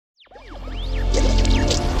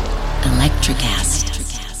NutraCast.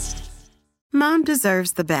 Mom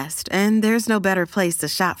deserves the best, and there's no better place to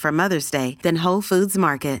shop for Mother's Day than Whole Foods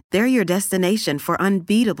Market. They're your destination for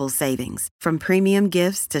unbeatable savings, from premium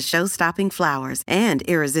gifts to show-stopping flowers and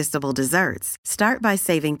irresistible desserts. Start by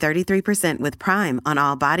saving 33% with Prime on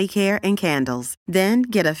all body care and candles. Then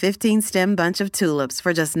get a 15-stem bunch of tulips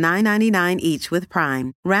for just $9.99 each with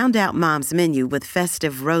Prime. Round out Mom's menu with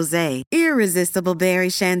festive rosé, irresistible berry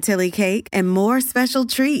chantilly cake, and more special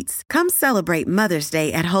treats. Come celebrate Mother's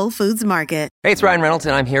Day at Whole Foods Market. Hey, it's Ryan Reynolds,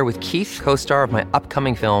 and I'm here with Keith, co-star of my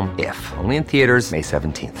upcoming film, If, only in theaters May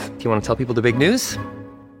 17th. Do you want to tell people the big news?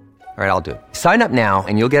 All right, I'll do it. Sign up now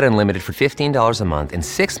and you'll get unlimited for $15 a month and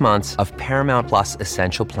 6 months of Paramount Plus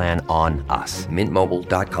Essential Plan on us.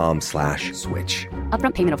 MintMobile.com/switch.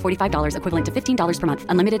 Upfront payment of $45 equivalent to $15 per month.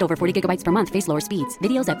 Unlimited over 40 gigabytes per month. Face lower speeds.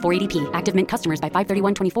 Videos at 480p. Active Mint customers by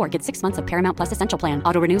 531.24 get 6 months of Paramount Plus Essential Plan.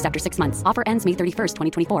 Auto renews after 6 months. Offer ends May 31st,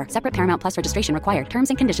 2024. Separate Paramount Plus registration required. Terms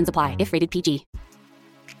and conditions apply if rated PG.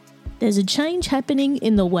 There's a change happening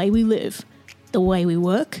in the way we live, the way we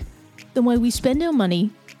work, the way we spend our money,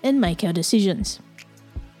 and make our decisions.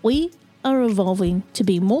 We are evolving to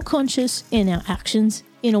be more conscious in our actions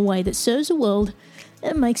in a way that serves the world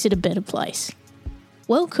and makes it a better place.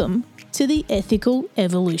 Welcome to the Ethical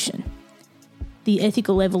Evolution. The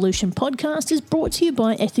Ethical Evolution podcast is brought to you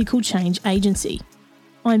by Ethical Change Agency.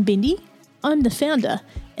 I'm Bindi, I'm the founder,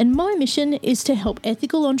 and my mission is to help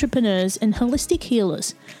ethical entrepreneurs and holistic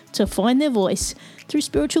healers to find their voice through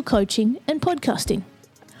spiritual coaching and podcasting.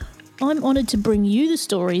 I'm honoured to bring you the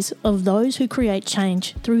stories of those who create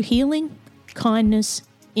change through healing, kindness,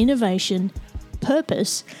 innovation,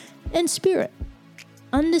 purpose, and spirit.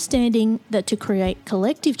 Understanding that to create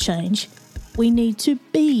collective change, we need to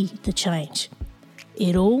be the change.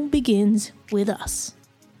 It all begins with us.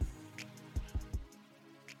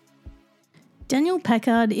 Daniel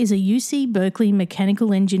Packard is a UC Berkeley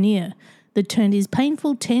mechanical engineer that turned his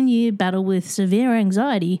painful 10-year battle with severe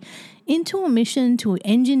anxiety into a mission to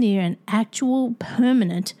engineer an actual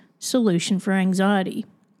permanent solution for anxiety.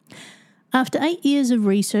 After 8 years of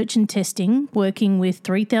research and testing, working with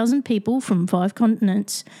 3,000 people from 5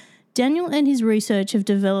 continents, Daniel and his research have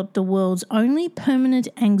developed the world's only permanent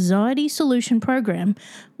anxiety solution program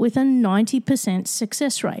with a 90%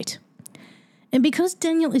 success rate. And because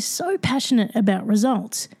Daniel is so passionate about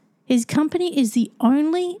results, his company is the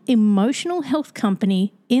only emotional health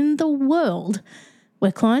company in the world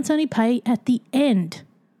where clients only pay at the end,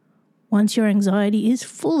 once your anxiety is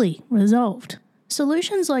fully resolved.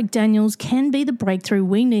 Solutions like Daniel's can be the breakthrough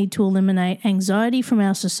we need to eliminate anxiety from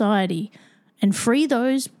our society and free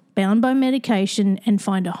those bound by medication and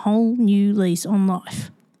find a whole new lease on life.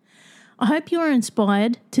 I hope you are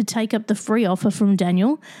inspired to take up the free offer from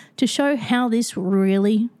Daniel to show how this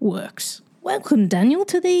really works. Welcome, Daniel,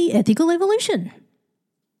 to the Ethical Evolution.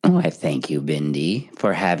 Oh, I thank you, Bindi,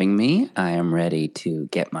 for having me. I am ready to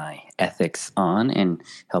get my ethics on and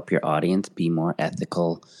help your audience be more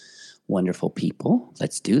ethical, wonderful people.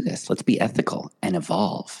 Let's do this. Let's be ethical and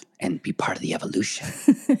evolve and be part of the evolution.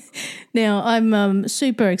 Now, I'm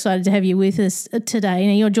super excited to have you with us today.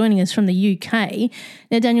 Now, you're joining us from the UK.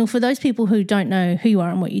 Now, Daniel, for those people who don't know who you are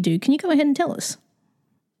and what you do, can you go ahead and tell us?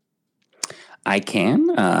 I can.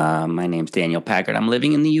 My name's Daniel Packard. I'm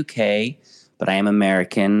living in the UK. But I am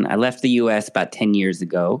American. I left the U.S. about 10 years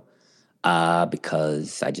ago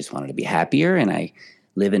because I just wanted to be happier, and I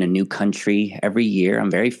live in a new country every year.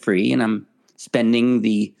 I'm very free, and I'm spending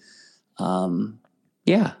the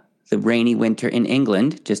rainy winter in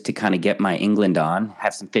England just to kind of get my England on,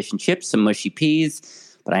 have some fish and chips, some mushy peas.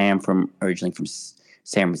 But I am originally from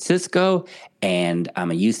San Francisco, and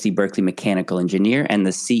I'm a UC Berkeley mechanical engineer and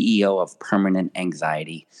the CEO of Permanent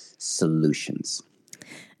Anxiety Solutions.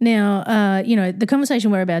 Now, the conversation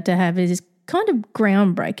we're about to have is kind of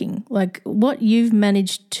groundbreaking. Like what you've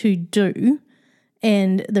managed to do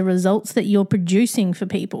and the results that you're producing for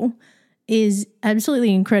people is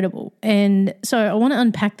absolutely incredible. And so I want to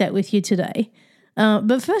unpack that with you today.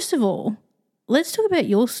 But first of all, let's talk about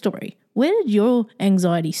your story. Where did your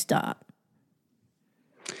anxiety start?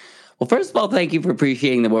 Well, first of all, thank you for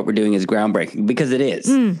appreciating that what we're doing is groundbreaking, because it is.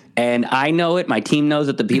 And I know it. My team knows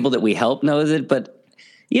it. The people that we help knows it. But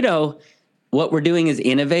what we're doing is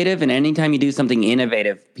innovative, and anytime you do something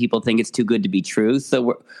innovative, people think it's too good to be true.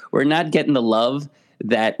 So we're not getting the love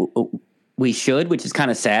that we should, which is kind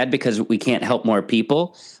of sad because we can't help more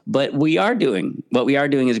people. But what we are doing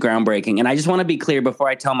is groundbreaking. And I just want to be clear before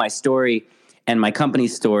I tell my story and my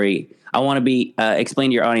company's story. I want to be explain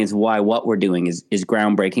to your audience why what we're doing is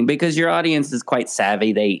groundbreaking, because your audience is quite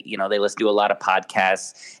savvy. They listen to a lot of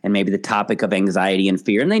podcasts and maybe the topic of anxiety and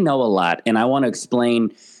fear, and they know a lot. And I want to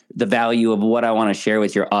explain the value of what I want to share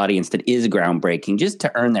with your audience that is groundbreaking, just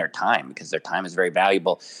to earn their time, because their time is very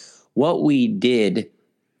valuable. What we did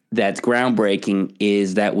that's groundbreaking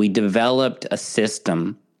is that we developed a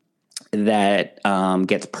system that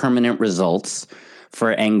gets permanent results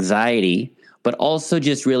for anxiety, but also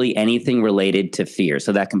just really anything related to fear.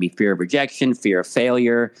 So that can be fear of rejection, fear of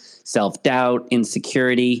failure, self-doubt,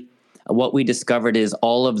 insecurity. What we discovered is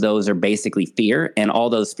all of those are basically fear, and all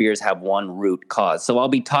those fears have one root cause. So I'll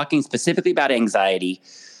be talking specifically about anxiety,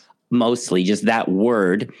 mostly just that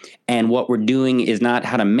word. And what we're doing is not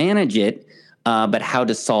how to manage it, but how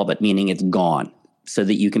to solve it, meaning it's gone, so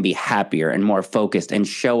that you can be happier and more focused and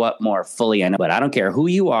show up more fully. But I don't care who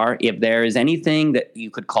you are. If there is anything that you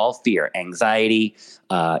could call fear, anxiety,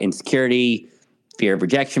 insecurity, fear of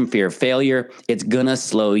rejection, fear of failure, it's going to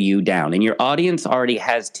slow you down. And your audience already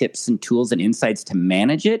has tips and tools and insights to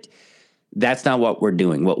manage it. That's not what we're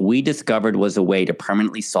doing. What we discovered was a way to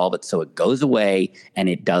permanently solve it so it goes away and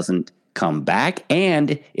it doesn't come back.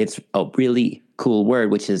 And it's a really cool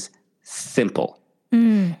word, which is simple.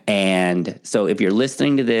 And so if you're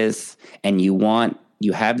listening to this and you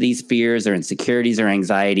have these fears or insecurities or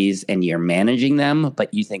anxieties and you're managing them,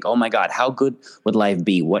 but you think, oh my God, how good would life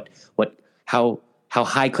be? How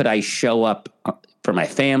high could I show up for my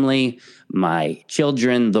family, my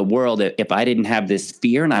children, the world, if I didn't have this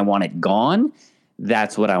fear and I want it gone?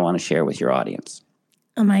 That's what I want to share with your audience.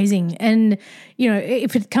 Amazing. And,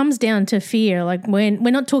 if it comes down to fear, like we're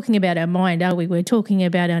not talking about our mind, are we? We're talking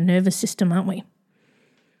about our nervous system, aren't we?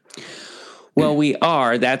 Well, we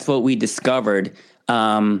are. That's what we discovered.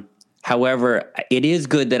 However, it is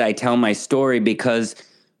good that I tell my story, because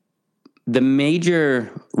the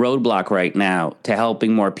major roadblock right now to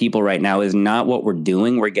helping more people right now is not what we're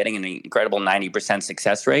doing. We're getting an incredible 90%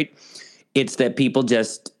 success rate. It's that people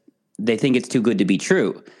they think it's too good to be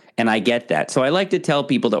true. And I get that. So I like to tell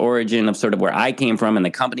people the origin of sort of where I came from and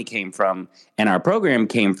the company came from and our program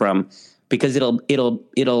came from, because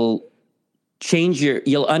it'll change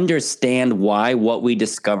you'll understand why what we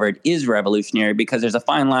discovered is revolutionary, because there's a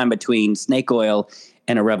fine line between snake oil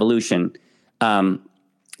and a revolution,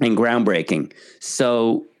 and groundbreaking.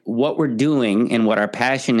 So what we're doing and what our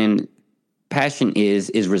passion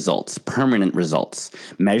is results, permanent results,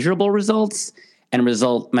 measurable results, and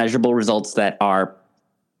measurable results that are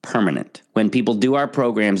permanent. When people do our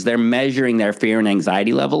programs, they're measuring their fear and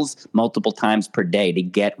anxiety levels multiple times per day to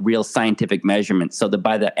get real scientific measurements, so that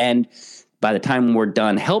by the time we're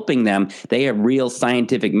done helping them, they have real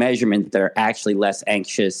scientific measurement that they're actually less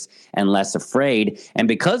anxious and less afraid. And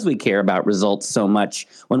because we care about results so much,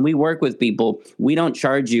 when we work with people, we don't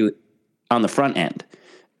charge you on the front end.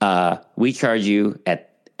 We charge you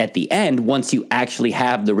at the end once you actually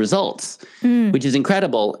have the results, which is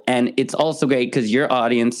incredible. And it's also great because your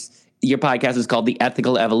audience, your podcast is called The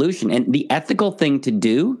Ethical Evolution. And the ethical thing to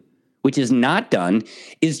do, which is not done,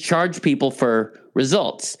 is charge people for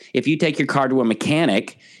results. If you take your car to a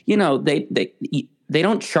mechanic, they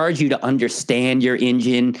don't charge you to understand your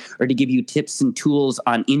engine or to give you tips and tools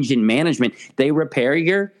on engine management. They repair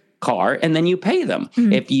your car and then you pay them.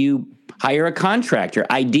 If you hire a contractor,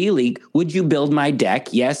 ideally, would you build my deck?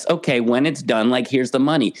 Yes. Okay. When it's done, here's the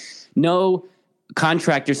money. No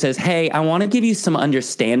contractor says, hey, I want to give you some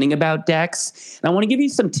understanding about decks, and I want to give you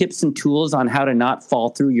some tips and tools on how to not fall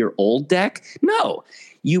through your old deck. No,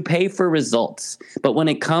 you pay for results. But when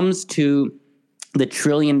it comes to the $1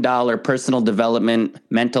 trillion personal development,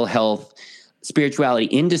 mental health, spirituality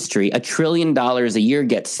industry, $1 trillion a year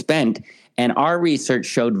gets spent, and our research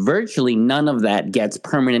showed virtually none of that gets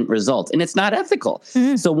permanent results, and it's not ethical.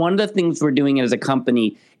 So one of the things we're doing as a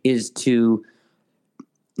company is to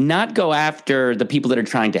not go after the people that are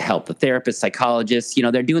trying to help, the therapists, psychologists,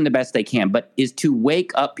 they're doing the best they can, but is to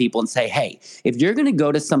wake up people and say, hey, if you're going to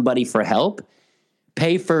go to somebody for help,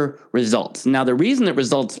 pay for results. Now, the reason that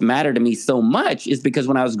results matter to me so much is because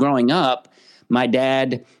when I was growing up, my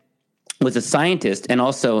dad was a scientist and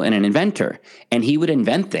also an inventor, and he would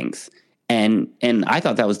invent things. And I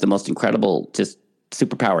thought that was the most incredible just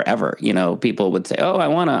superpower ever. People would say, oh,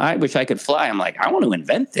 I wish I could fly. I'm like, I want to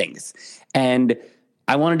invent things. And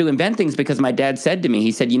I wanted to invent things because my dad said to me,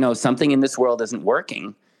 he said, something in this world isn't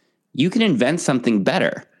working. You can invent something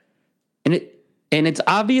better. And it's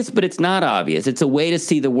obvious, but it's not obvious. It's a way to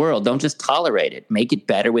see the world. Don't just tolerate it. Make it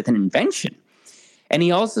better with an invention. And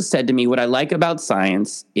he also said to me, what I like about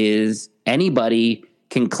science is anybody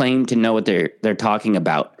can claim to know what they're talking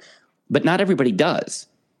about, but not everybody does.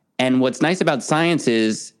 And what's nice about science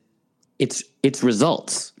is it's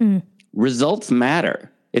results. Results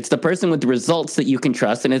matter. It's the person with the results that you can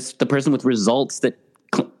trust, and it's the person with results that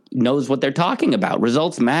knows what they're talking about.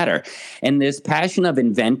 Results matter. And this passion of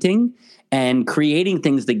inventing and creating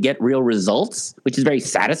things that get real results, which is very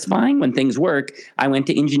satisfying when things work. I went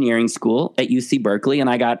to engineering school at UC Berkeley, and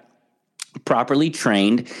I got properly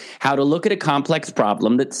trained how to look at a complex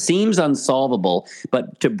problem that seems unsolvable,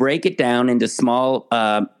 but to break it down into small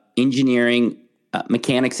engineering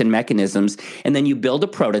mechanics and mechanisms. And then you build a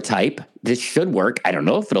prototype. This should work. I don't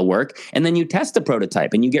know if it'll work. And then you test the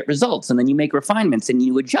prototype and you get results. And then you make refinements and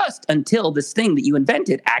you adjust until this thing that you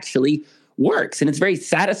invented actually works. And it's very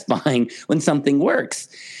satisfying when something works.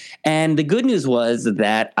 And the good news was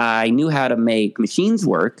that I knew how to make machines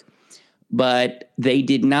work, but they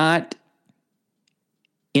did not,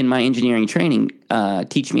 in my engineering training,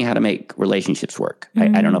 teach me how to make relationships work. I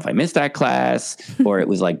don't know if I missed that class or it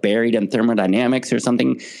was like buried in thermodynamics or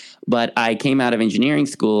something, but I came out of engineering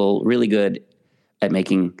school really good at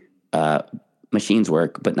making machines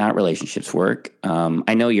work, but not relationships work.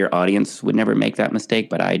 I know your audience would never make that mistake,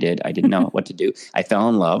 but I did. I didn't know what to do. I fell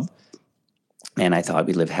in love and I thought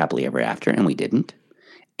we'd live happily ever after, and we didn't.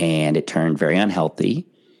 And it turned very unhealthy,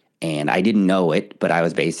 and I didn't know it, but I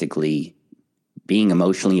was basically being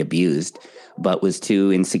emotionally abused, but was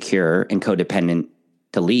too insecure and codependent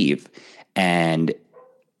to leave. And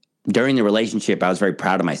during the relationship, I was very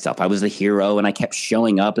proud of myself. I was the hero, and I kept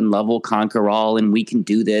showing up, and love will conquer all, and we can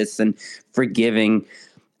do this, and forgiving.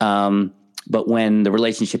 But when the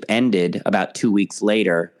relationship ended about 2 weeks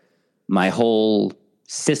later, my whole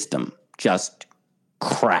system just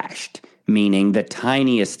crashed, meaning the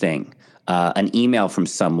tiniest thing, an email from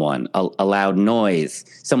someone, a loud noise,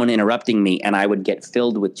 someone interrupting me, and I would get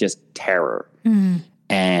filled with just terror.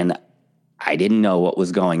 And I didn't know what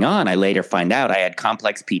was going on. I later find out I had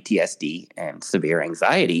complex PTSD and severe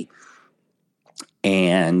anxiety.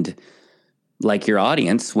 And like your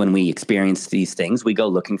audience, when we experience these things, we go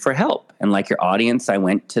looking for help. And like your audience, I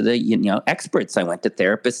went to the experts. I went to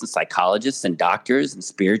therapists and psychologists and doctors and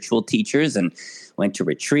spiritual teachers, and went to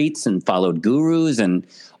retreats and followed gurus and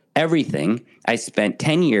everything. I spent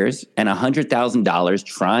 10 years and $100,000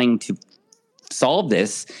 trying to solve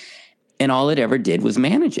this, and all it ever did was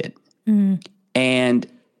manage it. And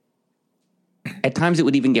at times it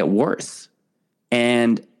would even get worse.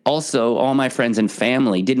 And also, all my friends and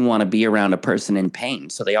family didn't want to be around a person in pain,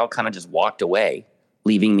 so they all kind of just walked away,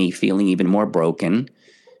 leaving me feeling even more broken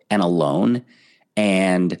and alone.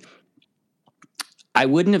 And I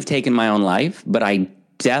wouldn't have taken my own life, but I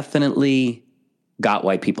definitely got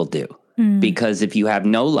why people do. Because if you have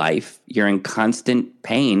no life, you're in constant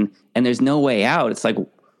pain and there's no way out. It's like,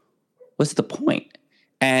 what's the point?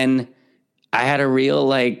 And I had a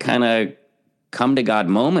real kind of come to God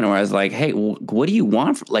moment where I was like, hey, what do you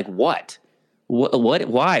want? What?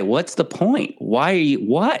 Why? What's the point? Why are you,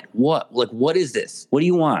 what is this? What do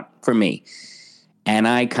you want from me? And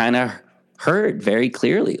I kind of heard very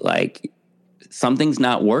clearly, something's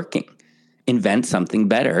not working. Invent something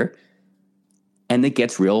better. And that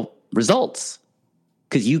gets real results.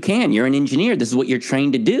 Because you're an engineer. This is what you're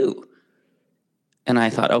trained to do. And I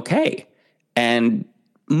thought, okay. And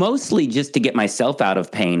mostly just to get myself out of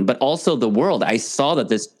pain, but also the world. I saw that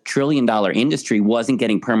this $1 trillion industry wasn't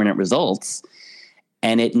getting permanent results,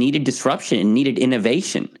 and it needed disruption, it needed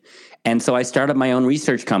innovation. And so I started my own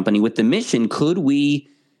research company with the mission, could we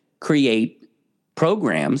create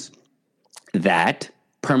programs that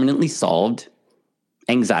permanently solved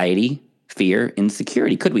anxiety, fear,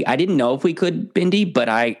 insecurity? Could we? I didn't know if we could, Bindi, but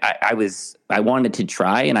I wanted to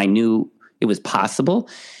try, and I knew it was possible.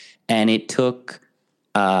 And it took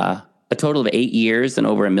a total of 8 years and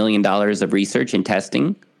over $1 million of research and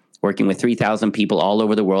testing, working with 3,000 people all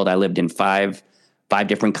over the world. I lived in five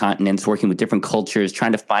different continents, working with different cultures,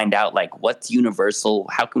 trying to find out what's universal.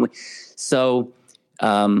 How can we? So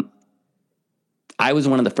I was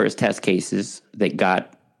one of the first test cases that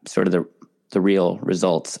got sort of the real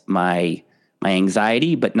results. My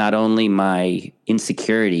anxiety, but not only my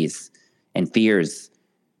insecurities and fears,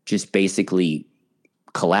 just basically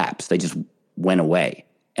collapsed. They just went away.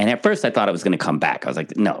 And at first I thought it was going to come back. I was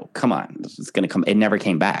like, no, come on. It's going to come. It never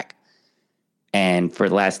came back. And for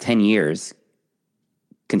the last 10 years,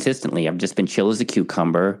 consistently, I've just been chill as a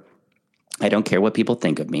cucumber. I don't care what people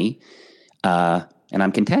think of me. And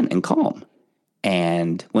I'm content and calm.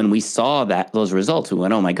 And when we saw those results, we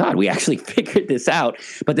went, oh my God, we actually figured this out.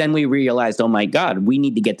 But then we realized, oh my God, we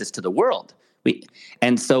need to get this to the world.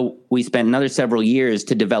 And so we spent another several years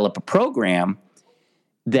to develop a program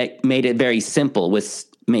that made it very simple, with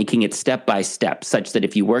making it step by step, such that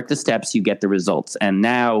if you work the steps, you get the results. And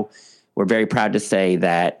now we're very proud to say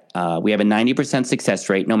that we have a 90% success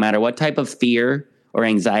rate. No matter what type of fear or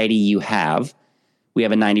anxiety you have, we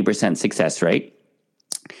have a 90% success rate.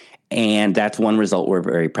 And that's one result we're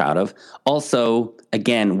very proud of. Also,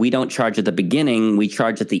 again, we don't charge at the beginning. We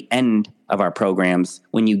charge at the end of our programs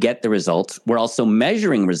when you get the results. We're also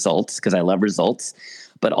measuring results because I love results.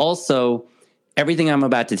 But also, everything I'm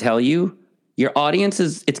about to tell you, your audience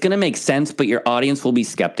it's going to make sense, but your audience will be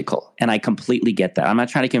skeptical. And I completely get that. I'm not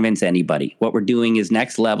trying to convince anybody. What we're doing is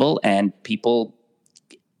next level, and people,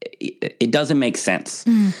 it doesn't make sense.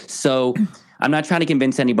 So I'm not trying to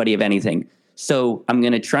convince anybody of anything. So I'm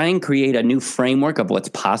going to try and create a new framework of what's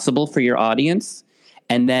possible for your audience.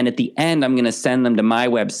 And then at the end, I'm going to send them to my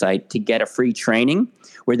website to get a free training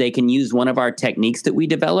where they can use one of our techniques that we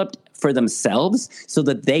developed for themselves so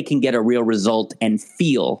that they can get a real result and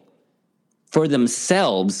feel for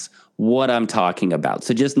themselves what I'm talking about.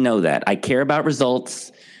 So just know that I care about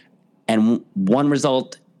results, and one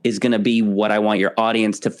result is going to be what I want your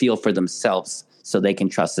audience to feel for themselves, so they can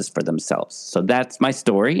trust this for themselves. So that's my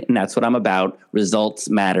story, and that's what I'm about. Results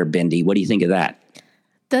matter, Bindi. What do you think of that?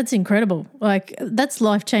 That's incredible. Like, that's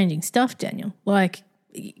life-changing stuff, Daniel. Like,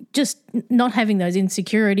 just not having those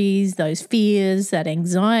insecurities, those fears, that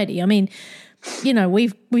anxiety. I mean, you know,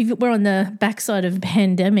 we're on the backside of a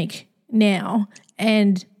pandemic now,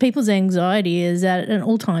 and people's anxiety is at an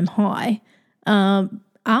all-time high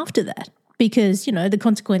after that. Because, you know, the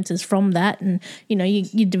consequences from that, and, you know,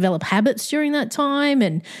 you develop habits during that time,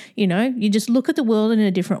 and, you know, you just look at the world in a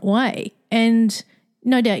different way. And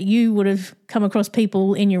no doubt you would have come across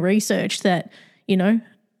people in your research that, you know,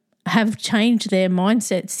 have changed their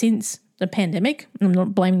mindset since the pandemic. I'm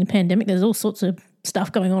not blaming the pandemic. There's all sorts of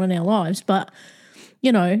stuff going on in our lives. But,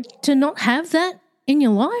 you know, to not have that in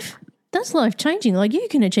your life, that's life-changing. Like, you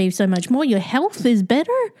can achieve so much more. Your health is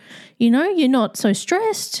better. You know, you're not so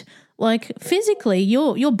stressed. Like, physically,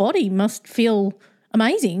 your body must feel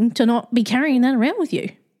amazing to not be carrying that around with you.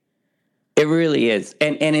 It really is.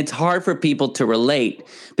 And it's hard for people to relate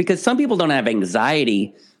because some people don't have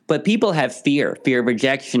anxiety, but people have fear of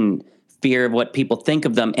rejection, fear of what people think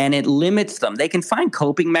of them, and it limits them. They can find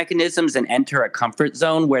coping mechanisms and enter a comfort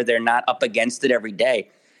zone where they're not up against it every day.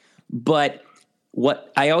 But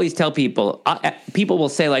what I always tell people, people will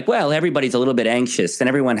say like, well, everybody's a little bit anxious and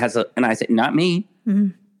everyone has and I say, not me.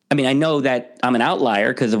 Mm-hmm. I mean, I know that I'm an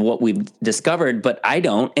outlier because of what we've discovered, but I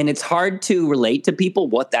don't. And it's hard to relate to people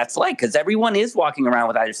what that's like because everyone is walking around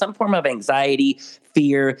with either some form of anxiety,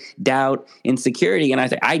 fear, doubt, insecurity. And I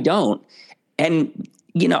say, I don't. And,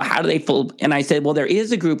 you know, how do they feel? And I said, well, there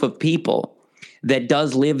is a group of people that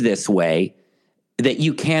does live this way that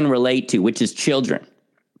you can relate to, which is children.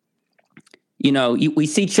 You know, we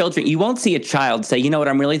see children. You won't see a child say, you know what,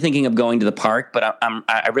 I'm really thinking of going to the park, but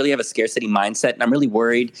I really have a scarcity mindset, and I'm really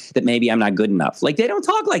worried that maybe I'm not good enough. Like, they don't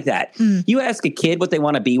talk like that. You ask a kid what they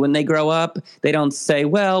want to be when they grow up, they don't say,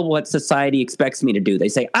 well, what society expects me to do. They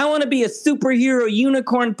say, I want to be a superhero,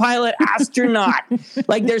 unicorn pilot, astronaut.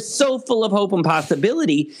 Like, they're so full of hope and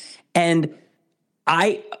possibility. And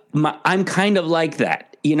I'm kind of like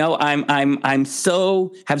that. You know, have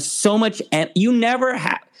so much, and you never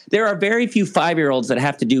have. There are very few 5-year-olds that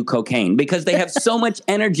have to do cocaine because they have so much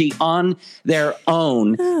energy on their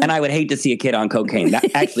own. And I would hate to see a kid on cocaine.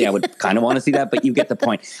 Actually, I would kind of want to see that, but you get the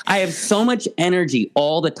point. I have so much energy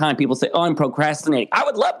all the time. People say, oh, I'm procrastinating. I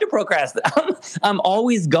would love to procrastinate. I'm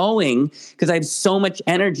always going because I have so much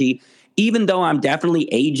energy. Even though I'm definitely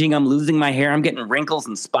aging, I'm losing my hair, I'm getting wrinkles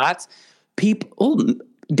and spots.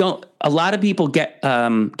 A lot of people get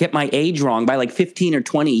my age wrong by like 15 or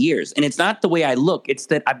 20 years. And it's not the way I look. It's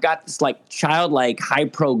that I've got this like childlike high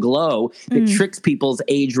pro glow that tricks people's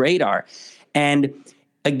age radar. And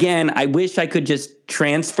again, I wish I could just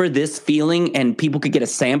transfer this feeling and people could get a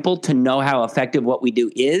sample to know how effective what we do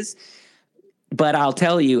is. But I'll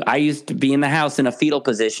tell you, I used to be in the house in a fetal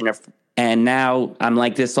position, and now I'm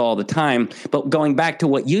like this all the time. But going back to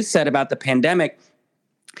what you said about the pandemic,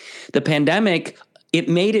 it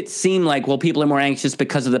made it seem like, well, people are more anxious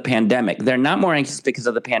because of the pandemic. They're not more anxious because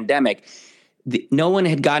of the pandemic. No one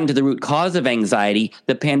had gotten to the root cause of anxiety.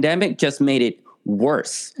 The pandemic just made it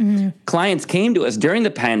worse. Clients came to us during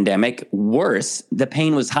the pandemic worse. The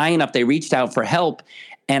pain was high enough. They reached out for help.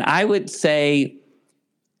 And I would say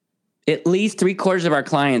at least 3/4 of our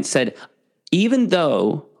clients said, even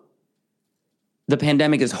though the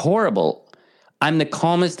pandemic is horrible, I'm the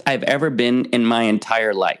calmest I've ever been in my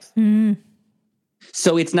entire life.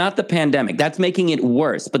 So it's not the pandemic. That's making it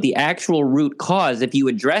worse. But the actual root cause, if you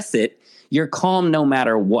address it, you're calm no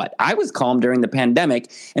matter what. I was calm during the pandemic.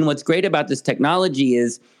 And what's great about this technology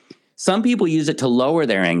is some people use it to lower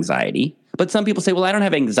their anxiety. But some people say, well, I don't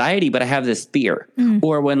have anxiety, but I have this fear.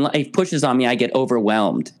 Or when life pushes on me, I get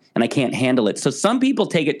overwhelmed and I can't handle it. So some people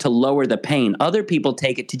take it to lower the pain. Other people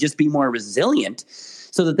take it to just be more resilient.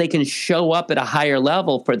 so that they can show up at a higher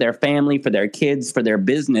level for their family, for their kids, for their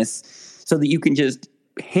business, so that you can just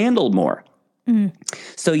handle more.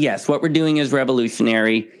 So yes, what we're doing is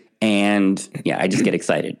revolutionary. And yeah, I just get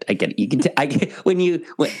excited. I get, you can, when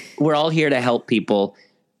we're all here to help people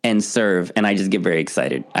and serve, and I just get very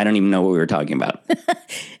excited. I don't even know what we were talking about.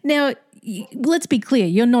 Now, let's be clear.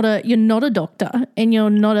 You're not a doctor, and you're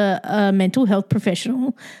not a mental health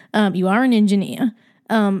professional. You are an engineer.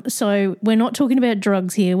 So we're not talking about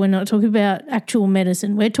drugs here. We're not talking about actual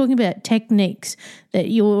medicine. We're talking about techniques that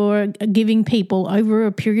you're giving people over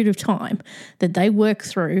a period of time that they work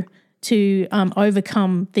through to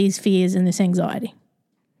overcome these fears and this anxiety.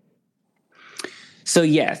 So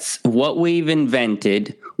yes, what we've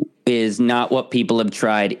invented is not what people have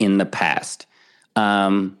tried in the past,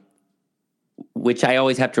 which I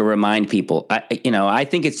always have to remind people. I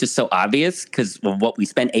think it's just so obvious because of what we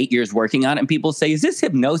spent 8 years working on, and people say, is this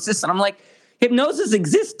hypnosis? And I'm like, hypnosis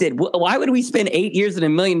existed. Why would we spend 8 years and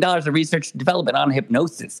 $1 million of research and development on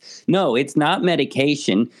hypnosis? No, it's not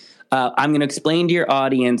medication. I'm going to explain to your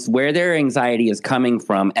audience where their anxiety is coming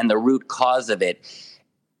from and the root cause of it.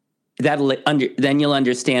 Then you'll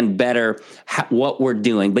understand better what we're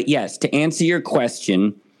doing. But yes, to answer your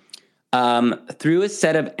question, through a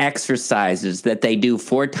set of exercises that they do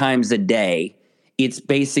 4 times a day, it's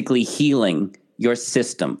basically healing your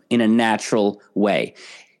system in a natural way.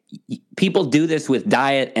 People do this with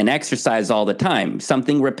diet and exercise all the time,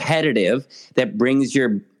 something repetitive that brings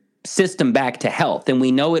your system back to health. And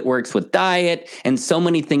we know it works with diet and so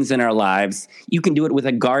many things in our lives. You can do it with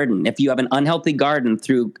a garden. If you have an unhealthy garden,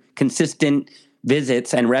 through consistent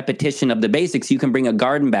visits and repetition of the basics, you can bring a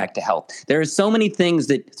garden back to health. There are so many things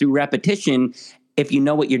that through repetition, if you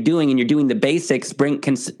know what you're doing and you're doing the basics,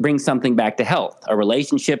 can bring something back to health. A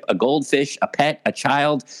relationship, a goldfish, a pet, a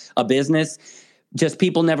child, a business. Just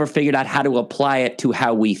people never figured out how to apply it to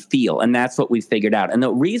how we feel. And that's what we figured out. And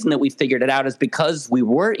the reason that we figured it out is because we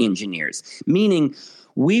were engineers, meaning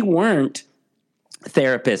we weren't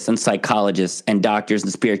therapists and psychologists and doctors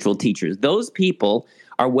and spiritual teachers. Those people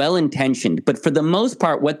are well-intentioned, but for the most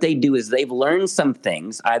part, what they do is they've learned some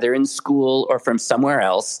things, either in school or from somewhere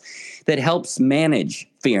else, that helps manage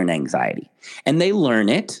fear and anxiety. And they learn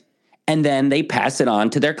it, and then they pass it on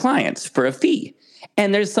to their clients for a fee.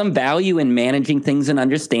 And there's some value in managing things and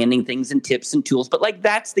understanding things and tips and tools. But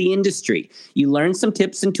that's the industry. You learn some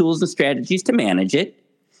tips and tools and strategies to manage it,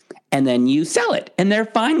 and then you sell it. And they're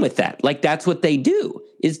fine with that. That's what they do,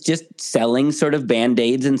 is just selling sort of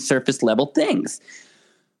Band-Aids and surface level things.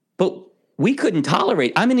 But we couldn't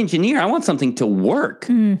tolerate. I'm an engineer. I want something to work,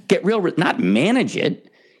 get real, not manage it,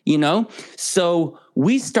 So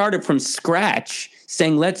we started from scratch,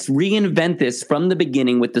 saying, let's reinvent this from the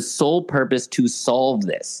beginning with the sole purpose to solve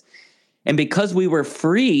this. And because we were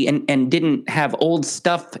free and didn't have old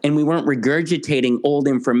stuff and we weren't regurgitating old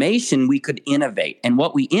information, we could innovate. And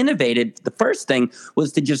what we innovated, the first thing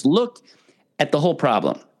was to just look at the whole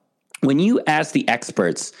problem. When you ask the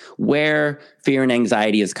experts where fear and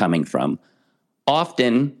anxiety is coming from,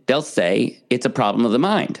 often they'll say it's a problem of the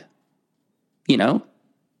mind.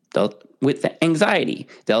 With the anxiety,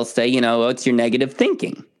 they'll say, it's your negative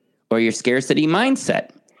thinking or your scarcity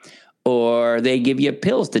mindset, or they give you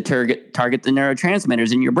pills to target the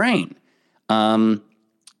neurotransmitters in your brain.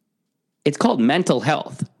 It's called mental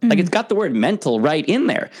health. It's got the word mental right in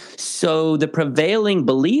there. So the prevailing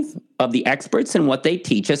belief of the experts and what they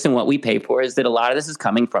teach us and what we pay for is that a lot of this is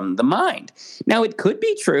coming from the mind. Now, it could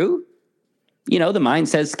be true. The mind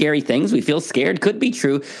says scary things. We feel scared. Could be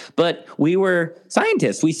true. But we were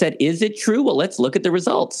scientists. We said, is it true? Well, let's look at the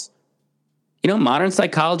results. Modern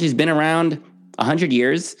psychology has been around 100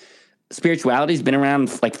 years. Spirituality has been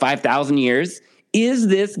around 5,000 years. Is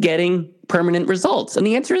this getting permanent results? And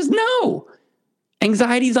the answer is no.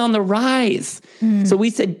 Anxiety's on the rise. So we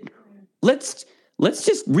said, let's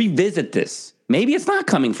just revisit this. Maybe it's not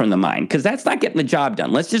coming from the mind, because that's not getting the job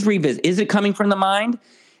done. Let's just revisit. Is it coming from the mind?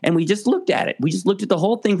 And we just looked at it. We just looked at the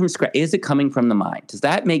whole thing from scratch. Is it coming from the mind? Does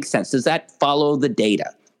that make sense? Does that follow the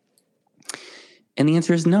data? And the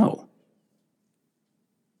answer is no.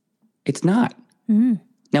 It's not.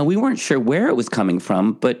 Now, we weren't sure where it was coming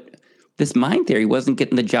from, but this mind theory wasn't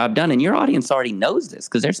getting the job done. And your audience already knows this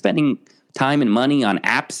because they're spending time and money on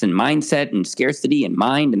apps and mindset and scarcity and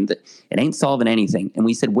mind, and it ain't solving anything. And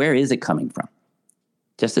we said, where is it coming from?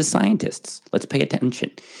 Just as scientists, let's pay attention.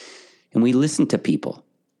 And we listen to people.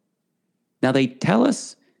 Now, they tell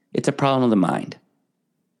us it's a problem of the mind,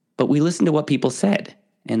 but we listened to what people said,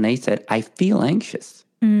 and they said, I feel anxious.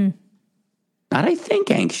 Not I think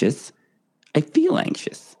anxious, I feel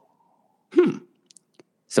anxious.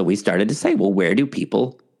 So we started to say, well, where do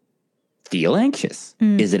people feel anxious.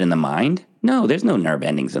 Is it in the mind? No, there's no nerve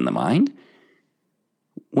endings in the mind.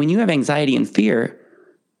 When you have anxiety and fear,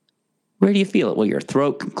 where do you feel it? Well, your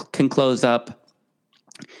throat can close up,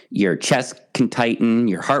 your chest can tighten,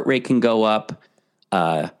 your heart rate can go up,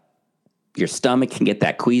 your stomach can get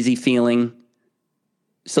that queasy feeling.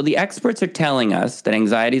 So the experts are telling us that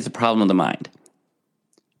anxiety is a problem of the mind.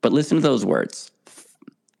 But listen to those words: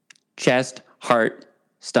 chest, heart,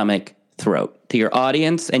 stomach, throat. To your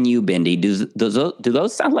audience and you, Bindi, do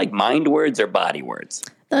those sound like mind words or body words?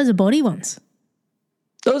 Those are body ones.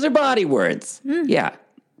 Those are body words. Yeah.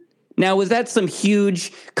 Now, was that some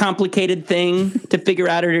huge, complicated thing to figure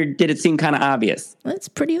out, or did it seem kind of obvious? That's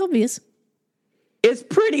pretty obvious. It's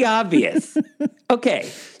pretty obvious. Okay,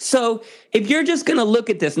 so if you're just going to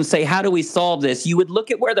look at this and say, how do we solve this? You would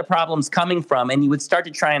look at where the problem's coming from, and you would start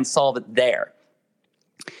to try and solve it there.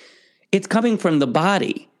 It's coming from the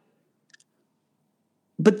body.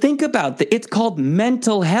 But think about it's called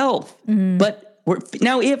mental health. But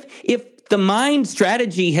now if the mind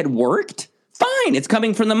strategy had worked, fine, it's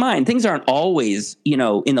coming from the mind. Things aren't always,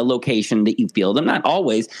 in the location that you feel them, not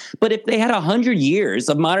always. But if they had 100 years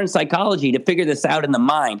of modern psychology to figure this out in the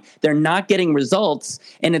mind, they're not getting results,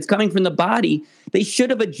 and it's coming from the body, they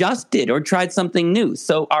should have adjusted or tried something new.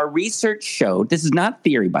 So our research showed, this is not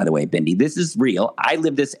theory, by the way, Bindi, this is real. I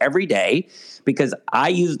live this every day because I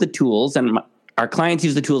use the tools, and our clients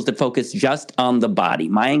use the tools to focus just on the body.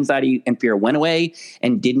 My anxiety and fear went away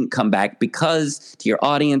and didn't come back because, to your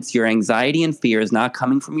audience, your anxiety and fear is not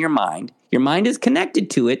coming from your mind. Your mind is connected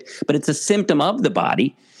to it, but it's a symptom of the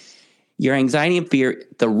body. Your anxiety and fear,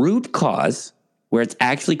 the root cause, where it's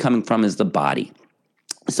actually coming from, is the body.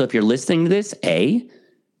 So if you're listening to this, A,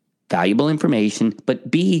 valuable information, but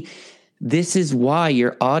B, this is why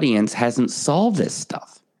your audience hasn't solved this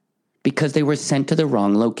stuff. Because they were sent to the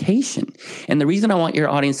wrong location. And the reason I want your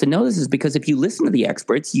audience to know this is because if you listen to the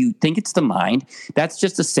experts, you think it's the mind, that's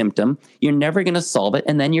just a symptom. You're never going to solve it.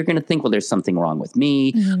 And then you're going to think, well, there's something wrong with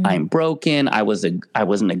me. I'm broken. I wasn't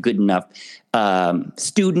a good enough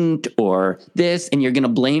student or this. And you're going to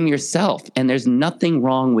blame yourself. And there's nothing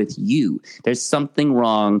wrong with you. There's something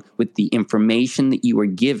wrong with the information that you were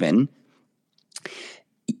given.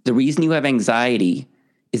 The reason you have anxiety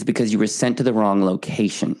is because you were sent to the wrong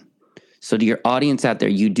location. So to your audience out there,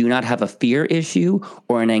 you do not have a fear issue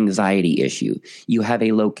or an anxiety issue. You have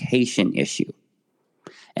a location issue.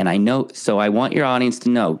 And I want your audience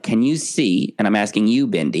to know, can you see, and I'm asking you,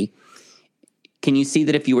 Bindi, can you see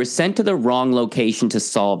that if you were sent to the wrong location to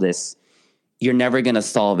solve this, you're never going to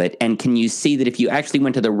solve it? And can you see that if you actually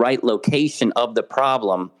went to the right location of the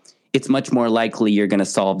problem, it's much more likely you're going to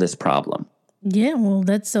solve this problem? Yeah, well,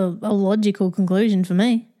 that's a logical conclusion for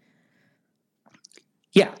me.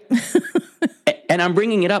 Yeah. And I'm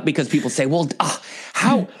bringing it up because people say, well,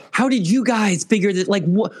 how did you guys figure that? Like,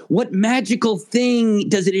 what magical thing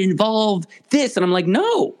does it involve this? And I'm like,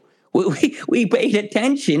 no, we paid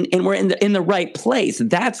attention and we're in the right place.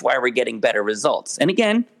 That's why we're getting better results. And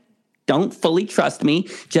again, don't fully trust me.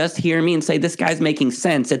 Just hear me and say, this guy's making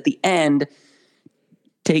sense. At the end,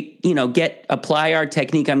 apply our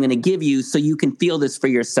technique I'm going to give you so you can feel this for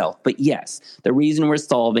yourself. But yes, the reason we're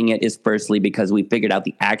solving it is firstly because we figured out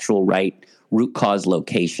the actual right root cause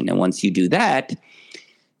location. And once you do that,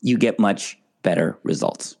 you get much better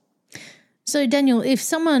results. So Daniel, if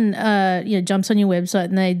someone jumps on your website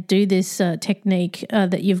and they do this technique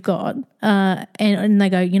that you've got, and they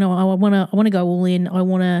go, I want to go all in. I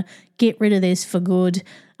want to get rid of this for good.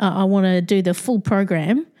 I want to do the full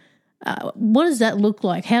program. What does that look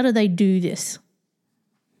like? How do they do this?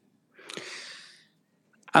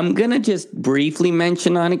 I'm going to just briefly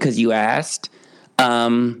mention on it because you asked.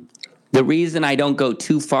 The reason I don't go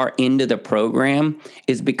too far into the program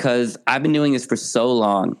is because I've been doing this for so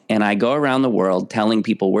long, and I go around the world telling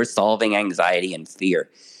people we're solving anxiety and fear.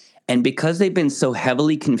 And because they've been so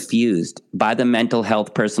heavily confused by the mental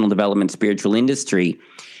health, personal development, spiritual industry,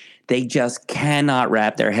 they just cannot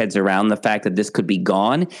wrap their heads around the fact that this could be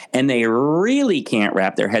gone, and they really can't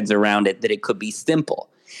wrap their heads around it that it could be simple.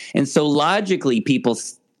 And so logically, people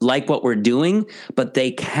like what we're doing, but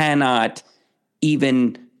they cannot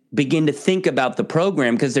even begin to think about the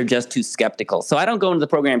program because they're just too skeptical. So I don't go into the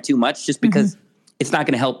program too much just because it's not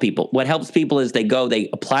going to help people. What helps people is they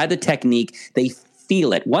apply the technique, they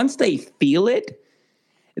feel it. Once they feel it,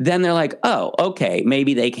 then they're like, oh, okay,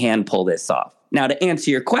 maybe they can pull this off. Now, to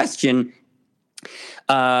answer your question,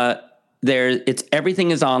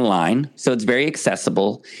 everything is online, so it's very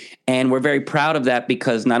accessible, and we're very proud of that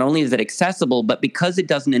because not only is it accessible, but because it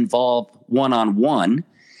doesn't involve one-on-one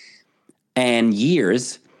and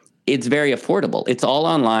years, it's very affordable. It's all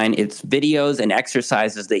online. It's videos and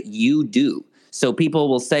exercises that you do. So people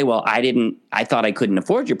will say, well, I thought I couldn't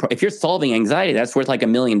afford your if you're solving anxiety, that's worth like $1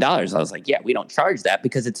 million. I was like, yeah, we don't charge that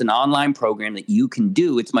because it's an online program that you can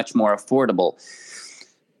do. It's much more affordable.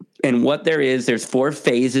 And what there's 4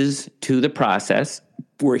 phases to the process.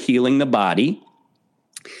 We're healing the body.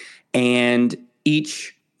 And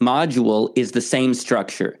each module is the same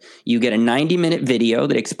structure. You get a 90-minute video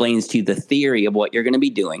that explains to you the theory of what you're going to be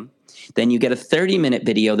doing. Then you get a 30-minute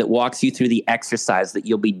video that walks you through the exercise that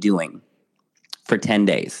you'll be doing for 10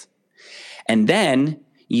 days. And then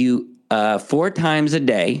you, 4 times a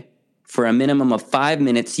day, for a minimum of 5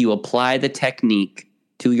 minutes, you apply the technique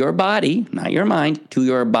to your body, not your mind, to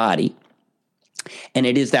your body. And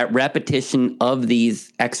it is that repetition of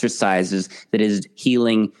these exercises that is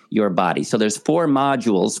healing your body. So there's 4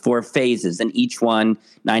 modules, 4 phases, and each one,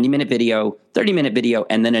 90-minute video, 30-minute video,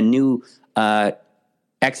 and then a new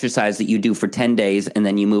exercise that you do for 10 days, and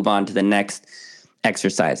then you move on to the next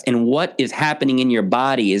exercise. And what is happening in your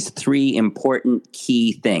body is 3 important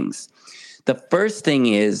key things. The first thing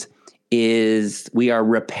is we are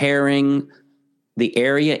repairing the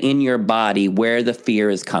area in your body where the fear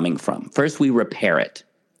is coming from. First, we repair it,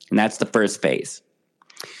 and that's the first phase.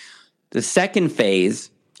 The second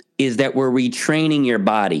phase is that we're retraining your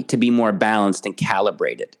body to be more balanced and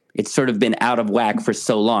calibrated. It's sort of been out of whack for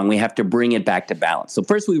so long. We have to bring it back to balance. So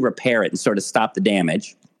first, we repair it and sort of stop the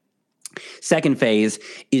damage. Second phase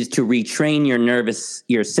is to retrain your nervous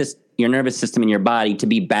system in your body to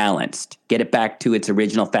be balanced, get it back to its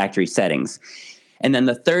original factory settings. And then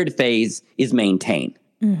the third phase is maintain,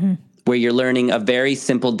 where you're learning a very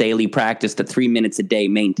simple daily practice that 3 minutes a day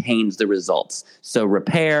maintains the results. So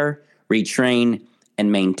repair, retrain,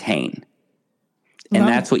 and maintain. And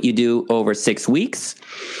that's what you do over 6 weeks.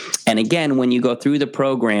 And again, when you go through the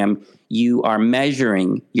program, you are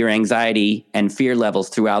measuring your anxiety and fear levels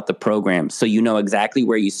throughout the program. So you know exactly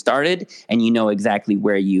where you started and you know exactly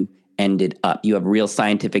where you ended up. You have real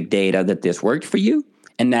scientific data that this worked for you.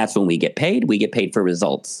 And that's when we get paid. We get paid for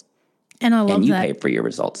results. And I love that. And you pay for your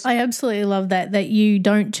results. I absolutely love that you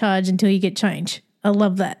don't charge until you get change. I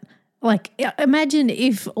love that. Like, imagine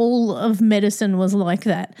if all of medicine was like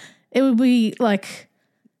that. It would be like,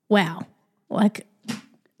 wow, like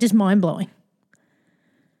just mind-blowing.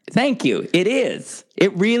 Thank you. It is.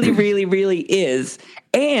 It really, really, really is.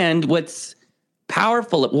 And what's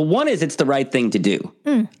powerful, well, one is it's the right thing to do.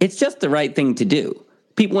 It's just the right thing to do.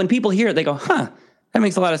 When people hear it, they go, huh, that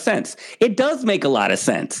makes a lot of sense. It does make a lot of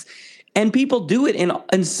sense. And people do it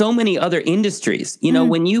in so many other industries. You know,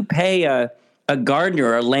 when you pay a gardener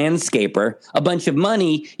or a landscaper a bunch of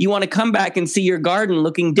money, you want to come back and see your garden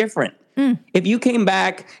looking different. If you came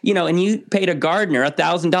back, and you paid a gardener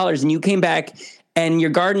 $1,000 and you came back and your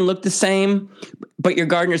garden looked the same, but your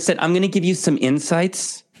gardener said, I'm going to give you some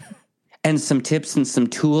insights and some tips and some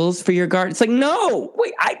tools for your garden. It's like, no,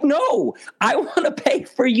 wait, I want to pay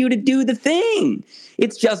for you to do the thing.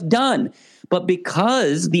 It's just done. But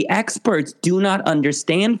because the experts do not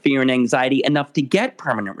understand fear and anxiety enough to get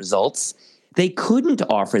permanent results, they couldn't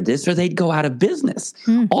offer this or they'd go out of business.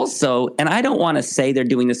 Also, and I don't want to say they're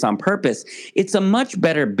doing this on purpose, it's a much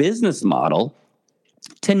better business model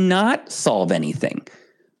to not solve anything.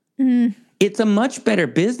 It's a much better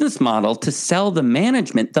business model to sell the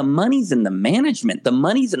management. The money's in the management. The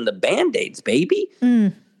money's in the Band-Aids, baby.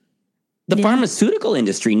 The pharmaceutical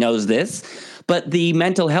industry knows this, but the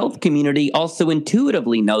mental health community also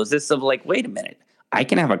intuitively knows this of like, wait a minute. I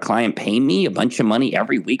can have a client pay me a bunch of money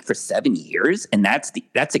every week for 7 years, and that's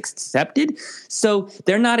accepted. So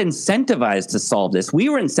they're not incentivized to solve this. We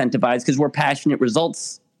were incentivized because we're passionate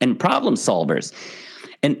results and problem solvers.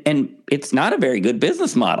 And it's not a very good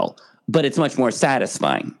business model, but it's much more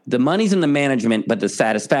satisfying. The money's in the management, but the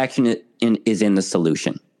satisfaction is in the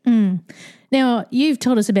solution. Now, you've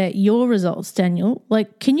told us about your results, Daniel.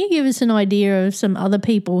 Like, can you give us an idea of some other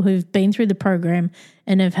people who've been through the program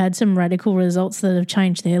and have had some radical results that have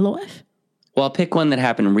changed their life? Well, I'll pick one that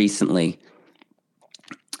happened recently.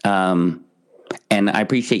 And I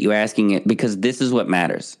appreciate you asking it because this is what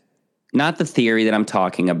matters. Not the theory that I'm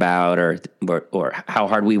talking about or how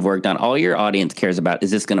hard we've worked on. All your audience cares about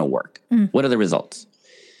is this going to work? What are the results?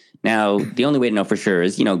 Now, the only way to know for sure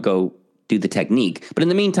is, go do the technique. But in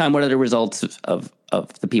the meantime, what are the results of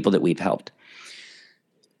the people that we've helped?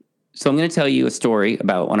 So I'm going to tell you a story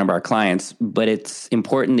about one of our clients, but it's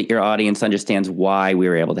important that your audience understands why we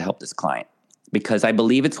were able to help this client, because I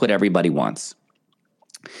believe it's what everybody wants.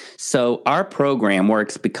 So our program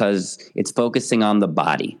works because it's focusing on the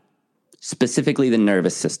body, specifically the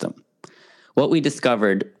nervous system. What we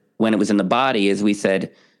discovered when it was in the body is we said,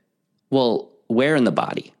 well, where in the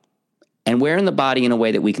body? And where in the body in a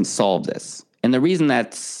way that we can solve this? And the reason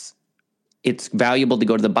it's valuable to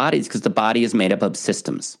go to the body is because the body is made up of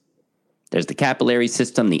systems. There's the capillary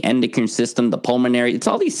system, the endocrine system, the pulmonary. It's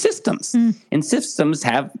all these systems. And systems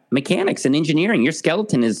have mechanics and engineering. Your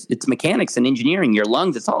skeleton it's mechanics and engineering. Your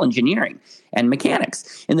lungs, it's all engineering and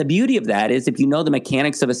mechanics. And the beauty of that is if you know the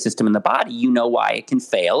mechanics of a system in the body, you know why it can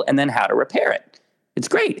fail and then how to repair it. It's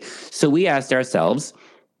great. So we asked ourselves,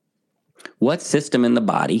 what system in the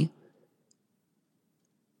body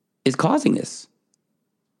is causing this?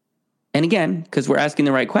 And again, because we're asking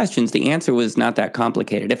the right questions, the answer was not that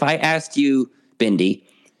complicated. If I asked you, Bindi,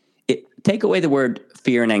 take away the word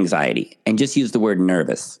fear and anxiety and just use the word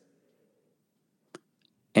nervous.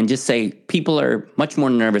 And just say people are much more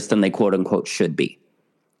nervous than they quote unquote should be.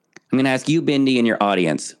 I'm going to ask you, Bindi, and your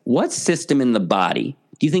audience, what system in the body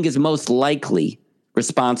do you think is most likely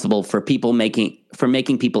responsible for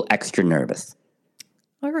making people extra nervous?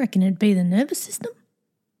 I reckon it'd be the nervous system.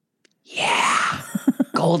 Yeah.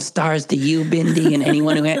 Gold stars to you, Bindi, and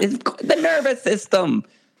anyone who has the nervous system.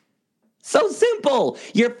 So simple.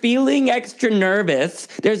 You're feeling extra nervous.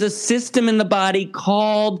 There's a system in the body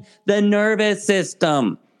called the nervous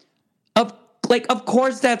system. Of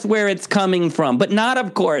course that's where it's coming from, but not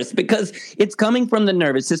of course, because it's coming from the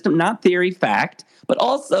nervous system, not theory, fact, but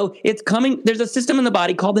also there's a system in the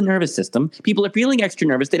body called the nervous system. People are feeling extra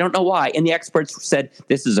nervous. They don't know why. And the experts said,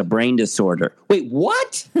 this is a brain disorder. Wait,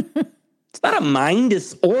 what? It's not a mind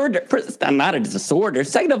disorder. First, it's not a disorder.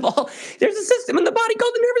 Second of all, there's a system in the body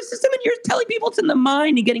called the nervous system, and you're telling people it's in the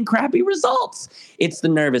mind and getting crappy results. It's the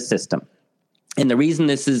nervous system. And the reason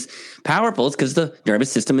this is powerful is because the nervous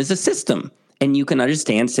system is a system, and you can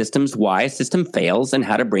understand systems, why a system fails, and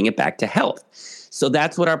how to bring it back to health. So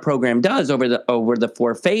that's what our program does over the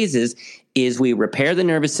 4 phases is we repair the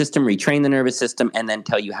nervous system, retrain the nervous system, and then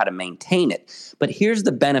tell you how to maintain it. But here's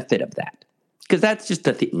the benefit of that. Because that's just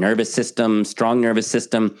the nervous system, strong nervous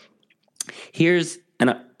system.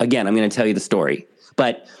 And again, I'm going to tell you the story.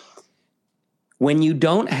 But when you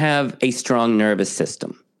don't have a strong nervous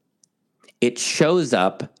system, it shows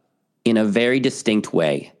up in a very distinct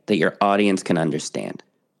way that your audience can understand.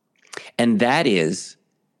 And that is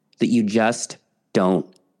that you just don't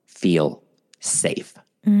feel safe.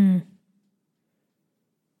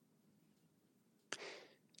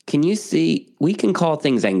 Can you see, we can call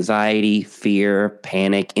things anxiety, fear,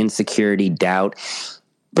 panic, insecurity, doubt,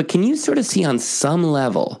 but can you sort of see on some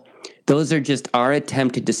level, those are just our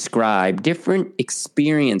attempt to describe different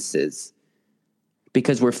experiences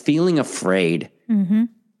because we're feeling afraid. Mm-hmm.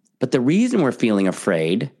 But the reason we're feeling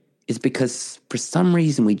afraid is because for some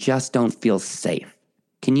reason we just don't feel safe.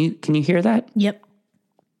 Can you hear that? Yep.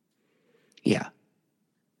 Yeah.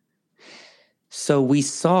 So we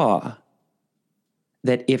saw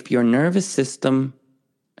that if your nervous system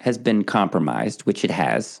has been compromised, which it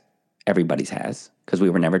has, everybody's has, because we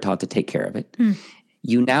were never taught to take care of it,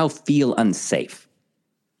 you now feel unsafe.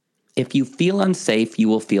 If you feel unsafe, you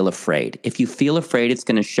will feel afraid. If you feel afraid, it's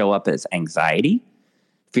going to show up as anxiety,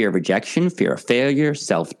 fear of rejection, fear of failure,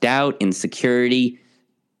 self-doubt, insecurity.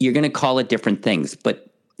 You're going to call it different things. But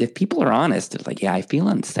if people are honest, it's like, yeah, I feel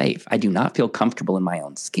unsafe. I do not feel comfortable in my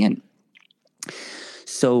own skin.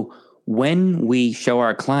 So when we show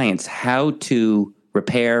our clients how to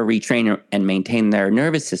repair, retrain, and maintain their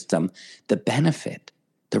nervous system, the benefit,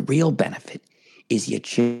 the real benefit, is you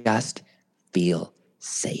just feel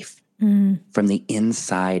safe from the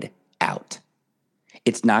inside out.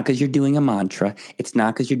 It's not because you're doing a mantra. It's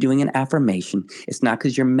not because you're doing an affirmation. It's not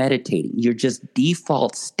because you're meditating. Your just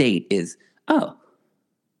default state is, oh,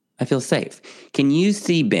 I feel safe. Can you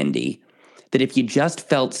see, Bindi, that if you just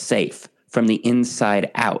felt safe from the inside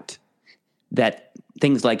out, that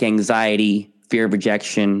things like anxiety, fear of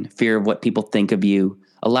rejection, fear of what people think of you,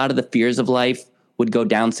 a lot of the fears of life would go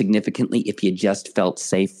down significantly if you just felt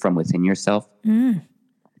safe from within yourself?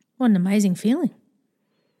 What an amazing feeling.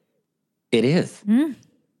 It is.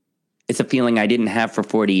 It's a feeling I didn't have for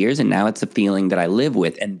 40 years, and now it's a feeling that I live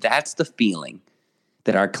with. And that's the feeling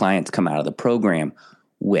that our clients come out of the program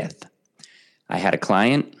with. I had a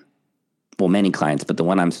client, well, many clients, but the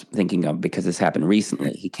one I'm thinking of because this happened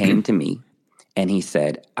recently, he came to me and he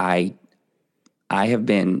said, I have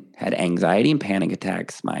had anxiety and panic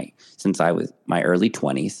attacks since I was my early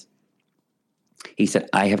 20s. He said,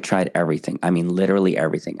 I have tried everything. I mean, literally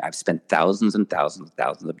everything. I've spent thousands and thousands and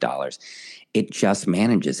thousands of dollars. It just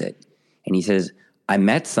manages it. And he says, I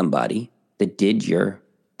met somebody that did your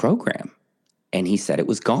program. And he said it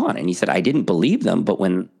was gone. And he said, I didn't believe them. But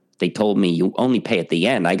when they told me you only pay at the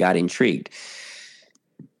end, I got intrigued.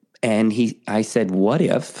 And I said, what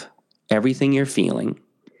if everything you're feeling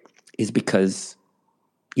is because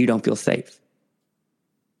you don't feel safe.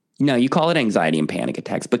 No, you call it anxiety and panic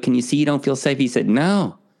attacks, but can you see you don't feel safe? He said,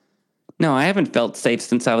 no, I haven't felt safe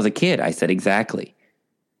since I was a kid. I said, exactly.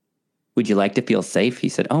 Would you like to feel safe? He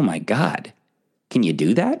said, oh my God, can you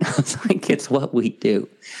do that? I was like, it's what we do.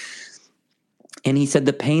 And he said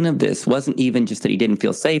the pain of this wasn't even just that he didn't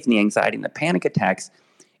feel safe and the anxiety and the panic attacks.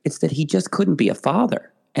 It's that he just couldn't be a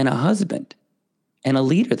father and a husband and a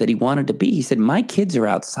leader that he wanted to be. He said, my kids are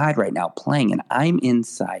outside right now playing and I'm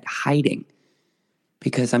inside hiding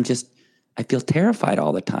because I feel terrified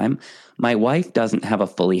all the time. My wife doesn't have a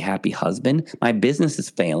fully happy husband. My business is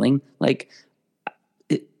failing. Like,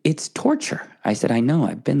 it's torture. I said, I know,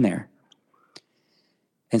 I've been there.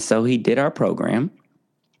 And so he did our program.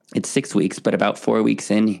 It's 6 weeks, but about 4 weeks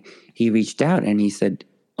in, he reached out and he said,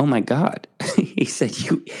 oh my God. He said,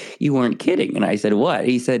 you weren't kidding. And I said, what?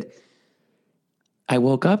 He said, I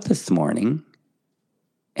woke up this morning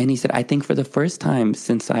and he said, I think for the first time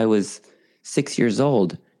since I was 6 years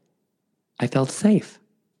old, I felt safe.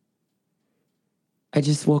 I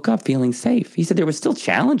just woke up feeling safe. He said there were still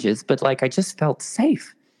challenges, but like I just felt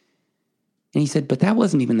safe. And he said, but that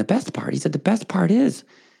wasn't even the best part. He said, the best part is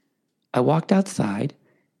I walked outside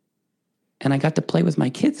and I got to play with my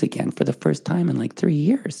kids again for the first time in like 3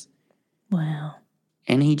 years. Wow.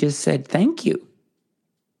 And he just said, thank you.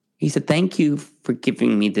 He said, thank you for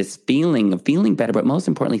giving me this feeling of feeling better. But most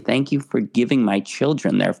importantly, thank you for giving my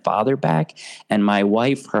children their father back and my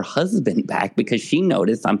wife her husband back because she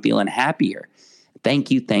noticed I'm feeling happier.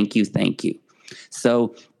 Thank you, thank you, thank you.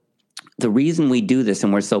 So the reason we do this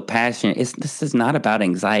and we're so passionate is this is not about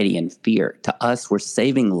anxiety and fear. To us, we're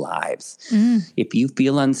saving lives. If you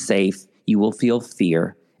feel unsafe, you will feel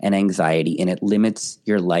fear and anxiety, and it limits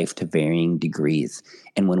your life to varying degrees.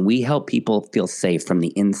 And when we help people feel safe from the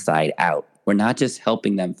inside out, we're not just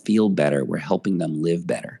helping them feel better, we're helping them live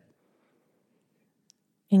better.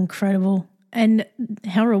 Incredible. And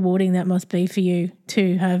how rewarding that must be for you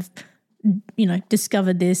to have,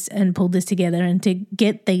 discovered this and pulled this together and to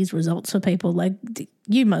get these results for people. Like,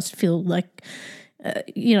 you must feel like,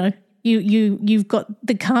 you've got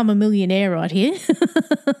the karma millionaire right here.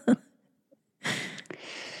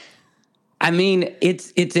 I mean,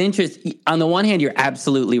 it's interesting. On the one hand, you're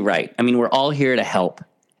absolutely right. I mean, we're all here to help.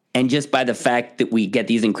 And just by the fact that we get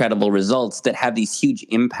these incredible results that have these huge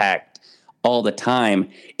impact all the time,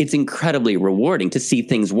 it's incredibly rewarding to see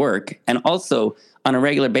things work. And also, on a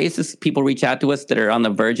regular basis, people reach out to us that are on the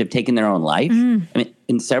verge of taking their own life. I mean,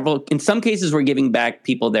 in some cases, we're giving back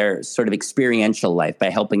people their sort of experiential life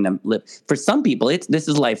by helping them live. For some people, this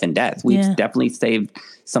is life and death. We've definitely saved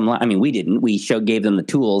some. I mean, we didn't. We gave them the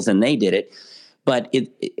tools, and they did it. But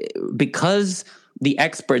because the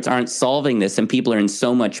experts aren't solving this, and people are in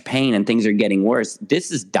so much pain, and things are getting worse.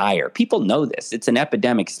 This is dire. People know this. It's an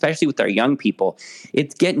epidemic, especially with our young people.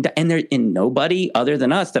 It's getting, and nobody other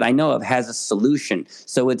than us that I know of has a solution.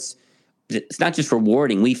 So it's not just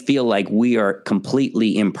rewarding. We feel like we are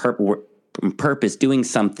completely in purpose doing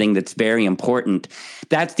something that's very important.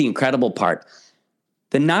 That's the incredible part.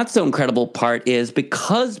 The not so incredible part is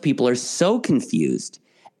because people are so confused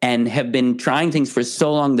and have been trying things for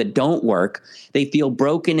so long that don't work, they feel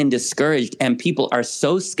broken and discouraged, and people are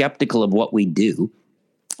so skeptical of what we do.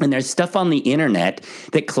 And there's stuff on the internet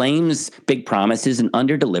that claims big promises and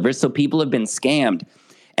underdelivers, so people have been scammed.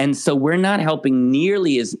 And so we're not helping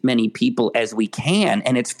nearly as many people as we can.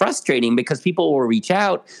 And it's frustrating because people will reach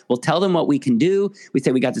out, we'll tell them what we can do. We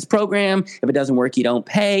say, we got this program. If it doesn't work, you don't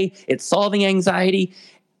pay. It's solving anxiety.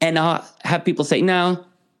 And I'll have people say, no,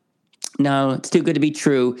 it's too good to be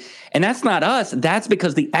true. And that's not us. That's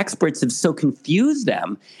because the experts have so confused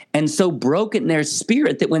them and so broken their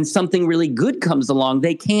spirit that when something really good comes along,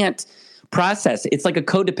 they can't process. It's like a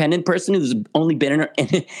codependent person who's only been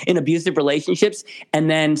in abusive relationships, and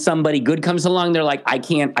then somebody good comes along. They're like, I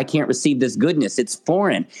can't receive this goodness. It's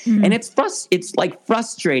foreign. And it's like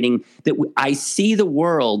frustrating that I see the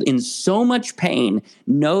world in so much pain,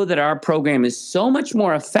 know that our program is so much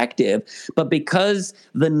more effective, but because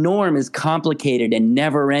the norm is complicated and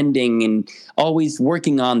never ending and always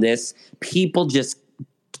working on this, people just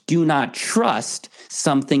do not trust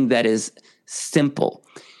something that is simple.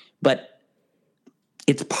 But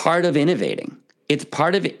it's part of innovating. It's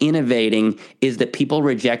part of innovating is that people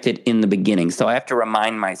reject it in the beginning. So I have to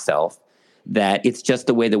remind myself that it's just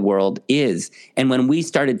the way the world is. And when we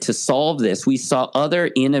started to solve this, we saw other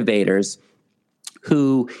innovators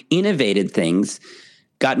who innovated things,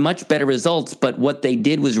 got much better results, but what they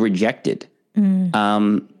did was rejected.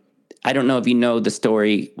 I don't know if you know the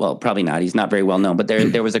story. Well, probably not. He's not very well known. But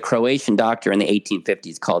there was a Croatian doctor in the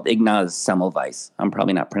 1850s called Ignaz Semmelweis. I'm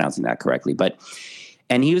probably not pronouncing that correctly.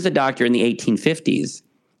 And he was a doctor in the 1850s.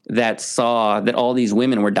 that saw that all these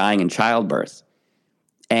women were dying in childbirth.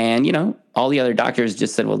 And, all the other doctors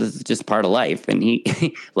just said, well, this is just part of life. And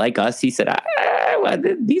he, like us, he said,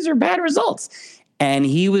 these are bad results. And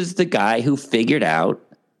he was the guy who figured out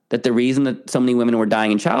that the reason that so many women were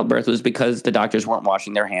dying in childbirth was because the doctors weren't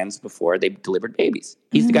washing their hands before they delivered babies.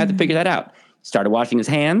 He's the guy that figured that out. Started washing his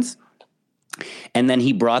hands, and then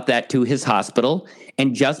he brought that to his hospital.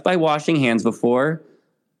 And just by washing hands before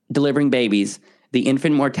delivering babies, the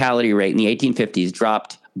infant mortality rate in the 1850s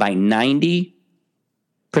dropped by 90%.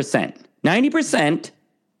 90%,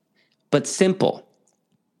 but simple.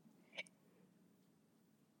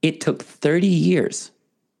 It took 30 years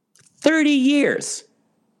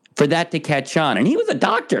for that to catch on. And he was a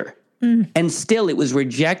doctor. And still it was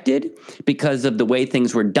rejected because of the way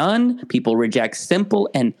things were done. People reject simple,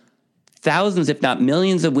 and thousands, if not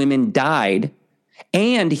millions of women died.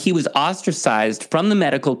 And he was ostracized from the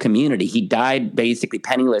medical community. He died basically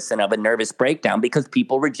penniless and of a nervous breakdown because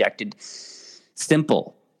people rejected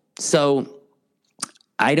simple. So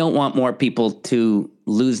I don't want more people to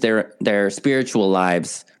lose their spiritual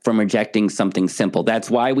lives from rejecting something simple. That's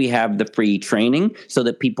why we have the free training, so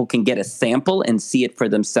that people can get a sample and see it for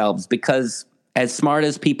themselves. Because as smart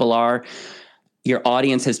as people are, your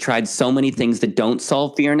audience has tried so many things that don't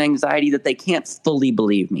solve fear and anxiety that they can't fully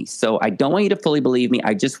believe me. So I don't want you to fully believe me.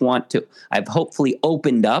 I've hopefully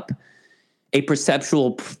opened up a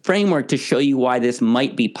perceptual framework to show you why this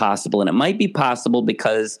might be possible. And it might be possible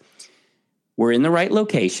because we're in the right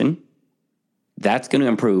location. That's going to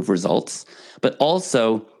improve results. But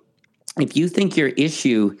also, if you think your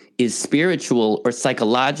issue is spiritual or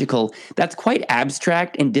psychological, that's quite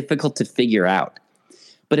abstract and difficult to figure out.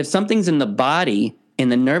 But if something's in the body, in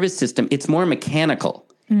the nervous system, it's more mechanical.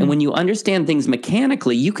 And when you understand things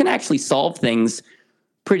mechanically, you can actually solve things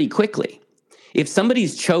pretty quickly. If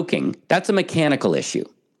somebody's choking, that's a mechanical issue.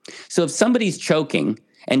 So if somebody's choking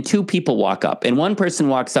and two people walk up, and one person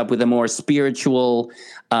walks up with a more spiritual,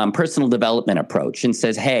 personal development approach and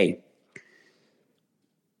says, hey,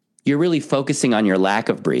 you're really focusing on your lack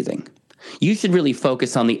of breathing. You should really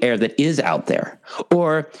focus on the air that is out there.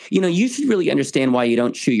 Or, you should really understand why you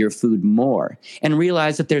don't chew your food more and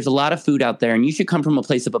realize that there's a lot of food out there and you should come from a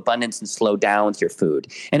place of abundance and slow down with your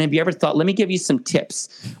food. And have you ever thought, let me give you some tips?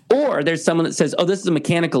 Or there's someone that says, oh, this is a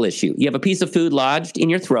mechanical issue. You have a piece of food lodged in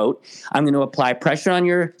your throat. I'm going to apply pressure on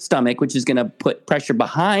your stomach, which is going to put pressure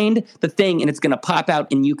behind the thing, and it's going to pop out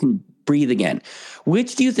and you can breathe again.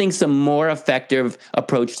 Which do you think is a more effective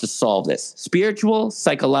approach to solve this? Spiritual,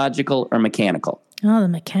 psychological, or mechanical? Oh, the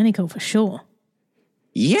mechanical for sure.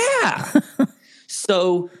 Yeah.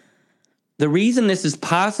 So the reason this is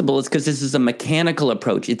possible is because this is a mechanical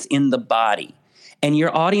approach. It's in the body. And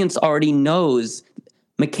your audience already knows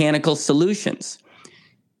mechanical solutions.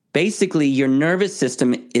 Basically, your nervous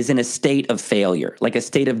system is in a state of failure, like a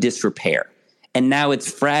state of disrepair. And now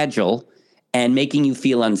it's fragile and making you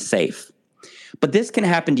feel unsafe. But this can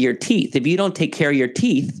happen to your teeth. If you don't take care of your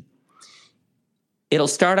teeth, it'll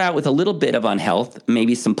start out with a little bit of unhealth,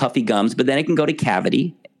 maybe some puffy gums, but then it can go to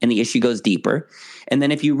cavity and the issue goes deeper. And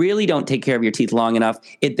then if you really don't take care of your teeth long enough,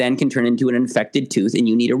 it then can turn into an infected tooth and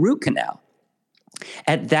you need a root canal.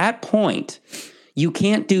 At that point, you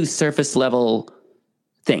can't do surface level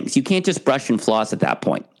things. You can't just brush and floss at that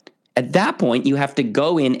point. At that point, you have to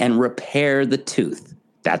go in and repair the tooth.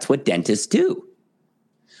 That's what dentists do.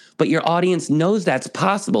 But your audience knows that's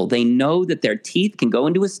possible. They know that their teeth can go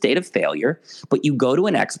into a state of failure, but you go to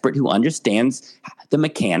an expert who understands the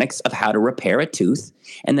mechanics of how to repair a tooth,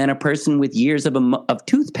 and then a person with years of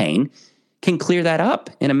tooth pain can clear that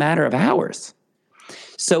up in a matter of hours.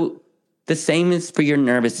 So the same is for your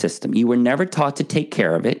nervous system. You were never taught to take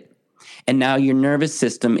care of it, and now your nervous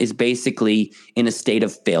system is basically in a state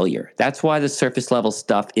of failure. That's why the surface level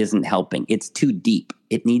stuff isn't helping. It's too deep.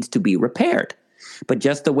 It needs to be repaired. But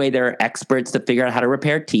just the way there are experts to figure out how to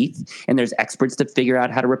repair teeth, and there's experts to figure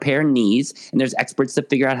out how to repair knees, and there's experts to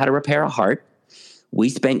figure out how to repair a heart, we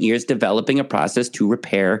spent years developing a process to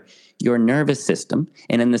repair your nervous system.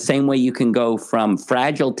 And in the same way you can go from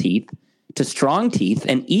fragile teeth to strong teeth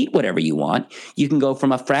and eat whatever you want, you can go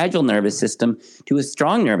from a fragile nervous system to a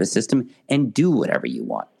strong nervous system and do whatever you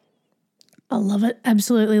want. I love it.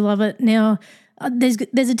 Absolutely love it. Now, there's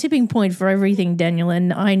a tipping point for everything, Daniel,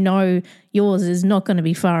 and I know yours is not going to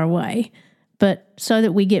be far away. But so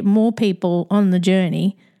that we get more people on the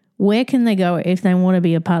journey, where can they go if they want to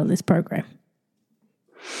be a part of this program?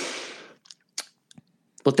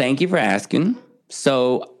 Well, thank you for asking.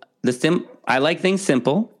 So I like things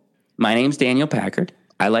simple. My name's Daniel Packard.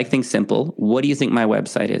 I like things simple. What do you think my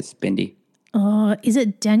website is, Bindi? Is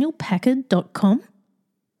it danielpackard.com?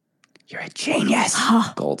 You're a genius.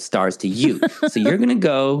 Gold stars to you. So you're going to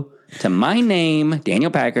go to my name,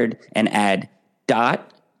 Daniel Packard, and add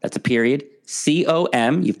dot, that's a period,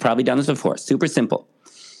 C-O-M. You've probably done this before. Super simple.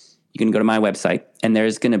 You can go to my website, and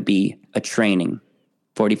there's going to be a training,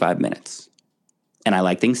 45 minutes. And I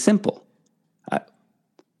like things simple.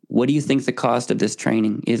 What do you think the cost of this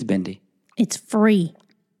training is, Bindi? It's free.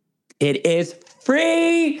 It is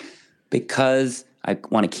free because I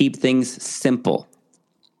want to keep things simple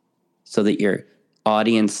so that your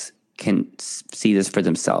audience can see this for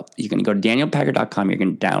themselves. You're going to go to danielpackard.com. You're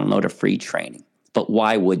going to download a free training. But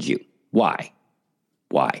why would you? Why?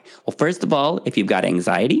 Well, first of all, if you've got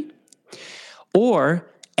anxiety or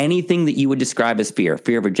anything that you would describe as fear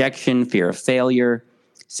of rejection, fear of failure,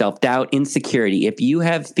 self-doubt, insecurity, if you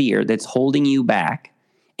have fear that's holding you back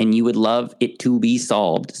and you would love it to be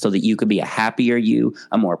solved so that you could be a happier you,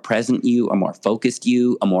 a more present you, a more focused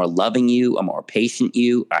you, a more loving you, a more patient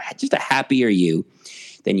you, just a happier you,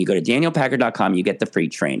 then you go to danielpackard.com, you get the free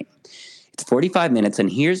training. It's 45 minutes, and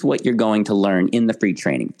here's what you're going to learn in the free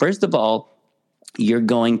training. First of all, you're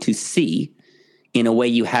going to see, in a way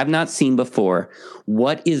you have not seen before,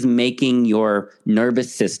 what is making your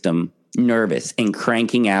nervous system nervous and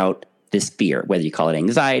cranking out this fear, whether you call it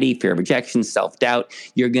anxiety, fear of rejection, self-doubt.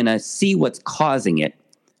 You're going to see what's causing it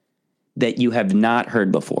that you have not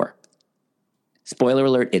heard before. Spoiler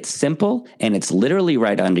alert, it's simple, and it's literally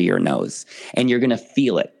right under your nose, and you're going to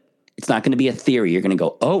feel it. It's not going to be a theory. You're going to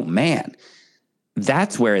go, oh, man,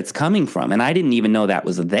 that's where it's coming from, and I didn't even know that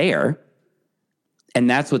was there, and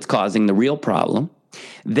that's what's causing the real problem.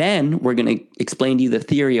 Then we're going to explain to you the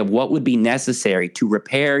theory of what would be necessary to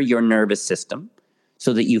repair your nervous system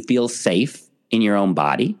so that you feel safe in your own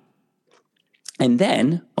body. And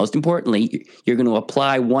then, most importantly, you're going to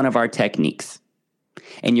apply one of our techniques.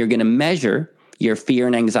 And you're going to measure your fear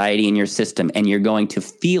and anxiety in your system, and you're going to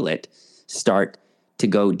feel it start to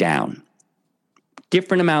go down.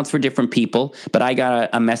 Different amounts for different people, but I got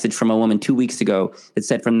a message from a woman 2 weeks ago that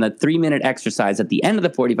said from the 3-minute exercise at the end of the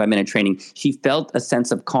 45-minute training, she felt a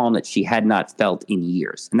sense of calm that she had not felt in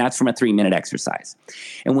years. And that's from a 3-minute exercise.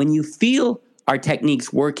 And when you feel our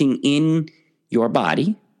techniques working in your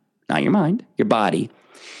body, not your mind, your body,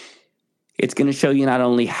 it's going to show you not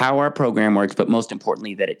only how our program works, but most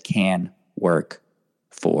importantly, that it can work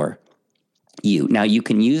for you. Now, you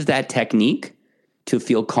can use that technique to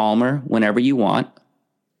feel calmer whenever you want,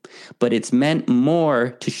 but it's meant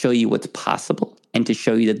more to show you what's possible and to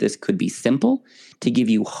show you that this could be simple, to give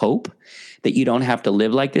you hope that you don't have to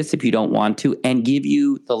live like this if you don't want to, and give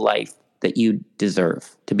you the life that you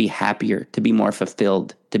deserve, to be happier, to be more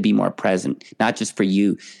fulfilled, to be more present, not just for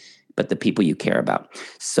you, but the people you care about.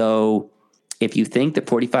 So if you think that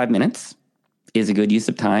 45 minutes is a good use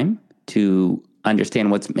of time to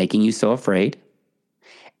understand what's making you so afraid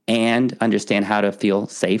and understand how to feel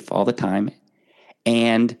safe all the time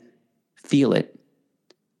and feel it,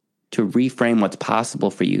 to reframe what's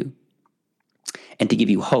possible for you and to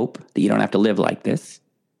give you hope that you don't have to live like this.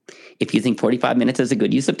 If you think 45 minutes is a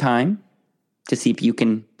good use of time to see if you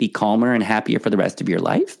can be calmer and happier for the rest of your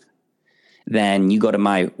life, then you go to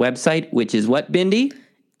my website, which is what, Bindi?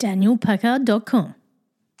 danielpackard.com.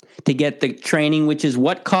 To get the training, which is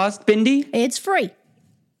what cost, Bindi? It's free.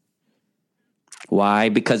 Why?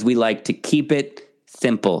 Because we like to keep it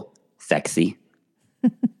simple, sexy.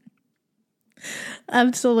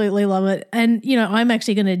 Absolutely love it. And, you know, I'm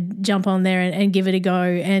actually going to jump on there and give it a go.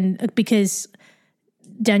 And because,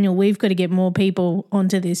 Daniel, we've got to get more people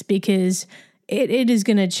onto this because it is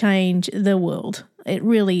going to change the world. It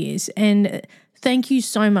really is. And thank you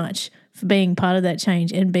so much for being part of that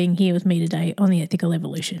change and being here with me today on The Ethical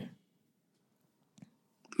Evolution.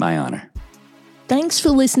 My honor. Thanks for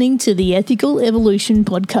listening to the Ethical Evolution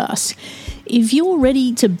podcast. If you're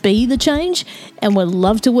ready to be the change and would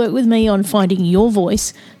love to work with me on finding your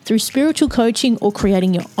voice through spiritual coaching or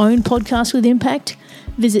creating your own podcast with impact,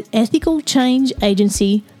 visit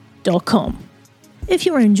ethicalchangeagency.com. If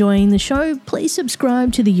you're enjoying the show, please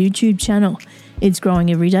subscribe to the YouTube channel. It's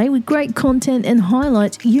growing every day with great content and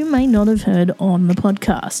highlights you may not have heard on the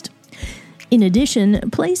podcast. In addition,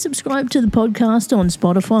 please subscribe to the podcast on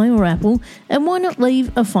Spotify or Apple, and why not leave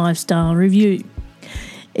a 5-star review?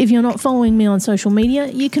 If you're not following me on social media,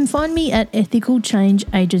 you can find me at Ethical Change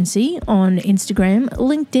Agency on Instagram,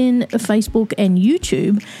 LinkedIn, Facebook, and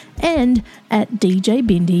YouTube, and at DJ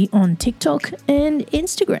Bindi on TikTok and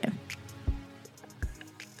Instagram.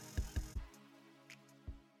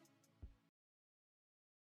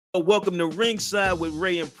 Welcome to Ringside with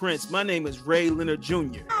Ray and Prince. My name is Ray Leonard Jr. Oh,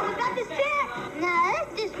 is that the set? No,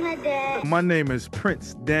 that's just my dad. My name is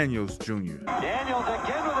Prince Daniels Jr. Daniels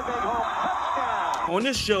again with a big home touchdown. On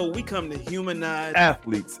this show, we come to humanize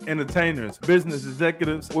athletes, entertainers, business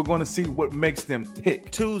executives. We're going to see what makes them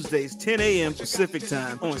tick. Tuesdays, 10 a.m. Pacific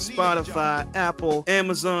time on Spotify, Apple,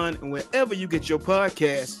 Amazon, and wherever you get your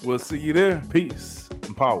podcasts. We'll see you there. Peace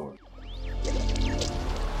and power.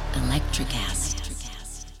 Electricast.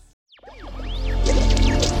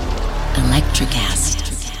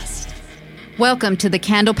 Electricast. Welcome to the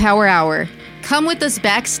Candle Power Hour. Come with us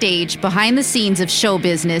backstage behind the scenes of show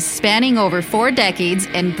business spanning over 4 decades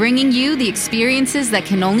and bringing you the experiences that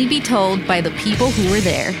can only be told by the people who were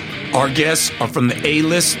there. Our guests are from the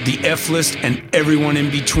A-list, the F-list, and everyone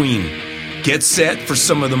in between. Get set for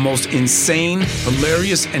some of the most insane,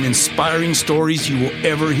 hilarious, and inspiring stories you will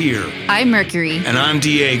ever hear. I'm Mercury. And I'm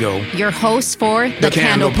Diego. Your host for the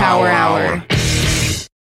Candle Power Hour.